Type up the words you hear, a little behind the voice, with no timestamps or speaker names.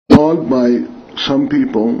called by some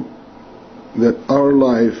people that our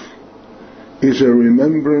life is a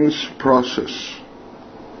remembrance process.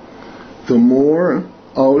 The more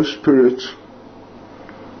our spirit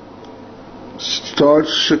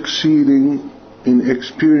starts succeeding in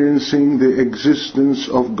experiencing the existence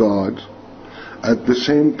of God, at the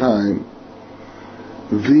same time,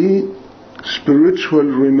 the spiritual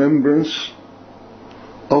remembrance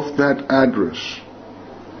of that address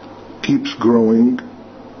keeps growing,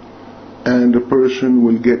 and a person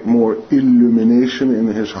will get more illumination in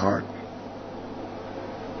his heart.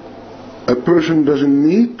 A person doesn't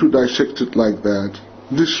need to dissect it like that.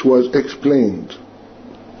 This was explained.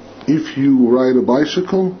 If you ride a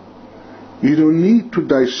bicycle, you don't need to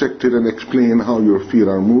dissect it and explain how your feet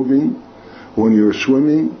are moving. When you're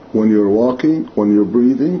swimming, when you're walking, when you're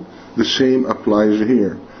breathing, the same applies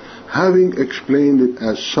here. Having explained it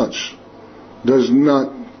as such does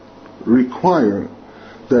not require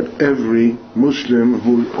that every Muslim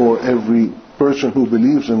or every person who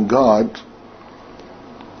believes in God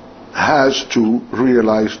has to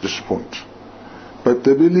realize this point. But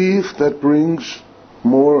the belief that brings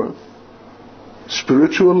more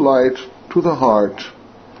spiritual light to the heart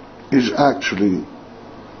is actually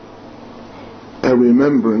a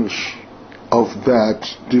remembrance of that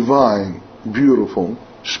divine, beautiful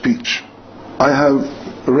speech. I have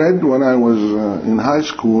read when I was in high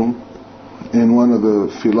school in one of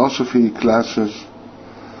the philosophy classes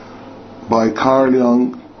by Carl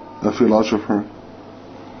Jung, a philosopher,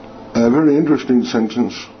 a very interesting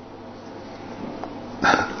sentence.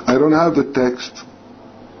 I don't have the text.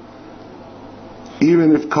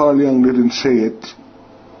 Even if Carl Jung didn't say it,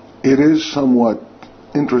 it is somewhat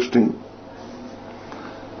interesting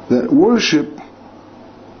that worship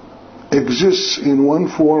exists in one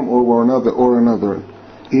form or another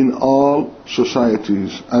in all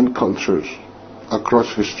societies and cultures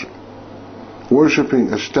across history.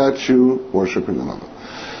 Worshipping a statue, worshipping another.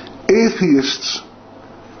 Atheists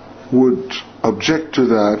would object to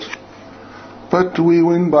that, but we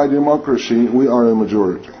win by democracy. We are a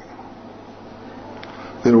majority.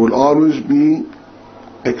 There will always be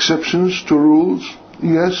exceptions to rules.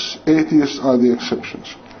 Yes, atheists are the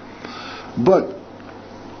exceptions. But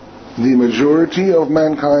the majority of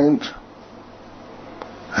mankind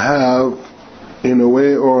have, in a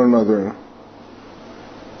way or another,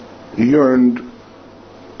 yearned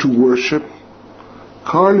to worship.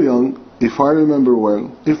 Carl Jung, if I remember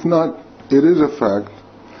well, if not, it is a fact,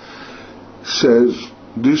 says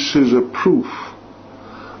this is a proof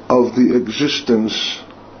of the existence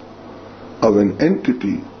of an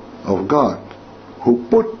entity of God who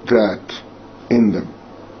put that in them.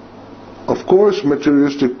 Of course,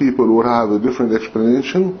 materialistic people would have a different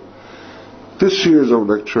explanation. This series of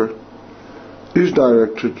lecture is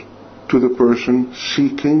directed to the person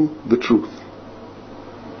seeking the truth.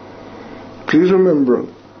 Please remember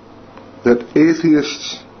that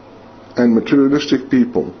atheists and materialistic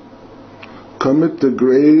people commit the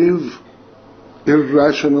grave,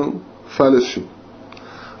 irrational fallacy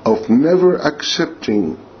of never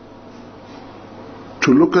accepting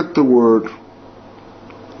to look at the world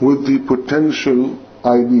with the potential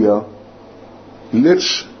idea,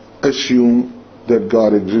 let's assume that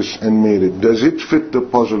God exists and made it. Does it fit the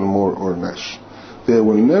puzzle more or less? They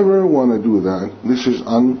will never want to do that. This is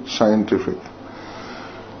unscientific.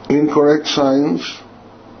 In correct science,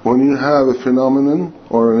 when you have a phenomenon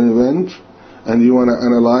or an event and you want to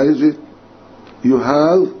analyze it, you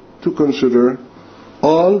have to consider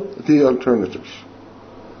all the alternatives,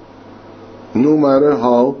 no matter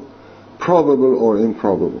how probable or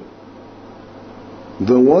improbable.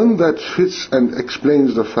 The one that fits and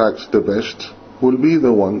explains the facts the best will be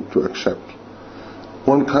the one to accept.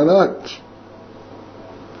 One cannot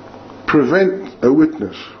prevent a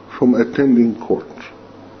witness from attending court.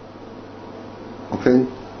 Okay?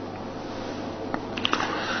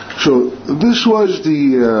 So this was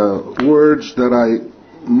the words that I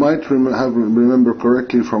might remember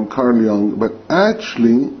correctly from Carl Jung, but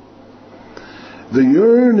actually the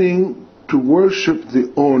yearning to worship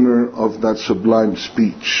the owner of that sublime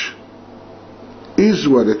speech is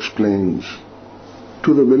what explains,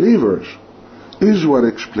 to the believers, is what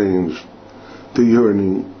explains the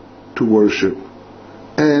yearning to worship.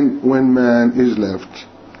 And when man is left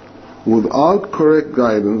without correct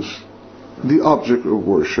guidance, the object of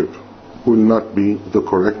worship will not be the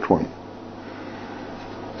correct one.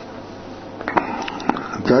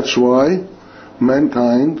 That's why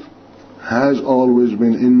mankind has always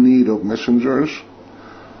been in need of messengers.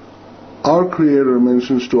 Our Creator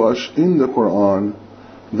mentions to us in the Quran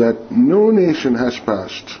that no nation has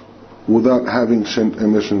passed without having sent a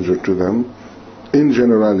messenger to them. in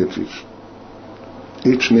generalities.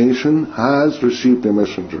 Each nation has received a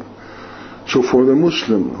messenger. So for the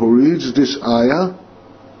Muslim who reads this ayah,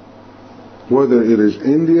 whether it is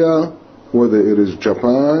India, whether it is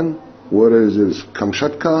Japan, whether it is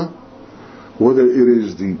Kamchatka, whether it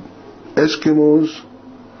is the Eskimos,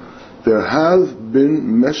 there have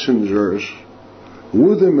been messengers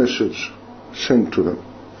with a message sent to them.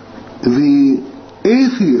 The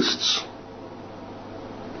atheists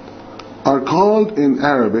are called in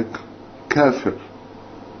Arabic kafir.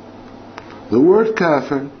 The word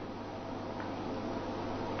kafir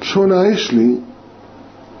so nicely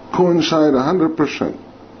coincide 100%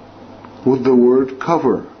 with the word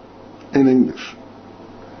cover in English.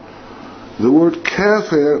 The word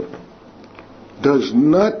kafir does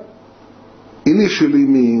not initially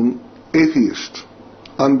mean atheist,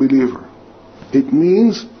 unbeliever. It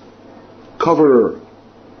means coverer.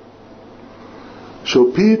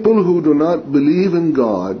 So people who do not believe in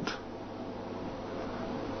God,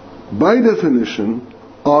 by definition,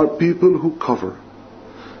 are people who cover.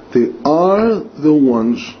 They are the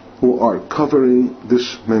ones who are covering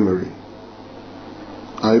this memory.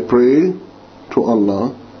 I pray to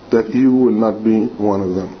Allah that you will not be one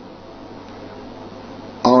of them.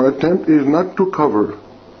 Our attempt is not to cover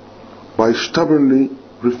by stubbornly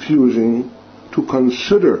refusing to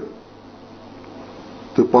consider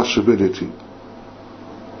the possibility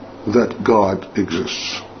that God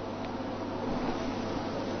exists.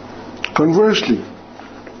 Conversely,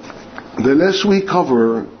 the less we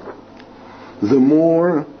cover, the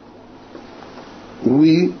more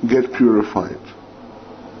we get purified.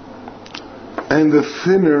 And the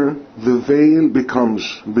thinner the veil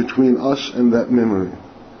becomes between us and that memory.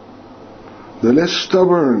 The less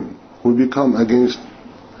stubborn we become against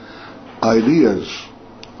ideas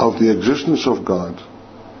of the existence of God,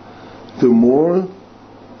 the more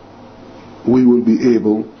we will be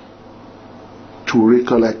able to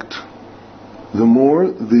recollect. The more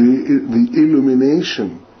the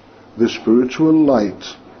illumination, the spiritual light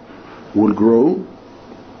will grow,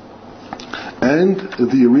 and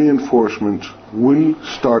the reinforcement will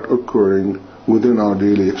start occurring within our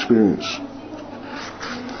daily experience.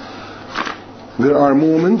 There are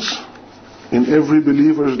moments in every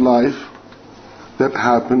believer's life that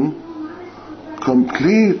happen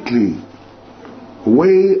completely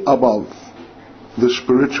way above the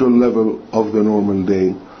spiritual level of the normal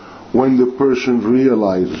day, when the person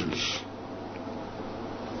realizes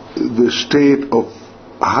the state of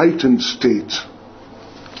heightened state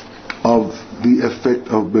of the effect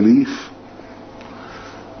of belief,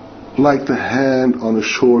 like the hand on a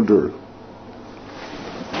shoulder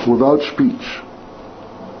without speech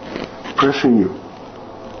pressing you.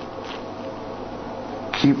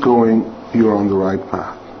 Keep going, you're on the right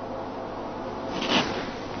path.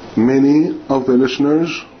 Many of the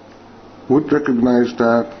listeners would recognize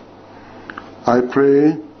that. I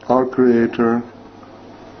pray our Creator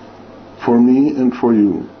for me and for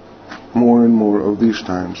you more and more of these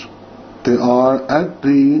times. They are at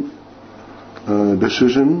the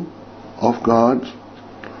decision of God.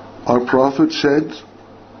 Our Prophet said,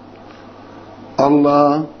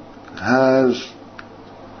 Allah has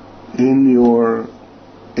in your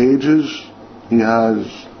ages, He has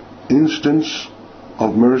instance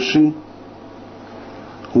of mercy.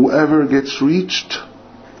 Whoever gets reached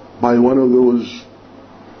by one of those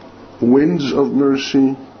winds of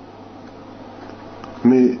mercy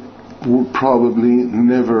will probably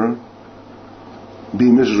never be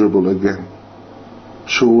miserable again.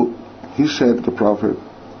 So he said, the Prophet,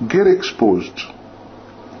 get exposed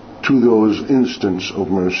to those instances of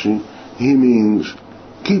mercy. He means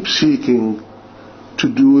keep seeking to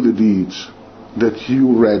do the deeds that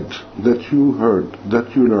you read, that you heard,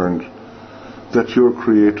 that you learned, that your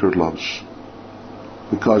Creator loves.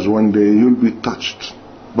 Because one day you'll be touched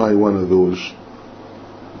by one of those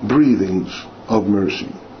breathings of mercy.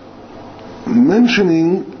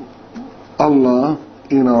 Mentioning Allah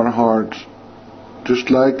in our heart, just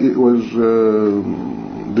like it was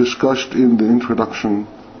discussed in the introduction,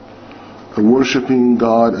 worshipping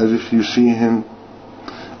God as if you see Him,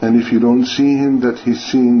 and if you don't see Him, that He's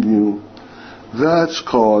seeing you, that's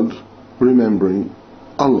called remembering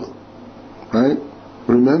Allah, right?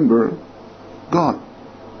 Remember God.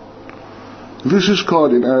 This is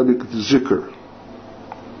called in Arabic zikr.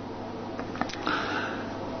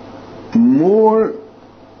 More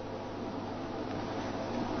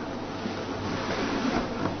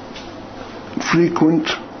frequent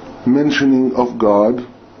mentioning of God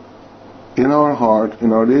in our heart,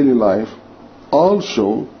 in our daily life,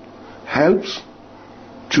 also helps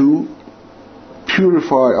to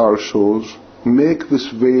purify our souls, make this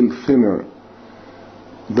veil thinner,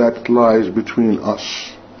 that lies between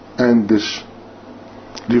us and this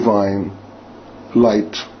divine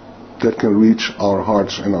light that can reach our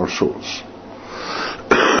hearts and our souls.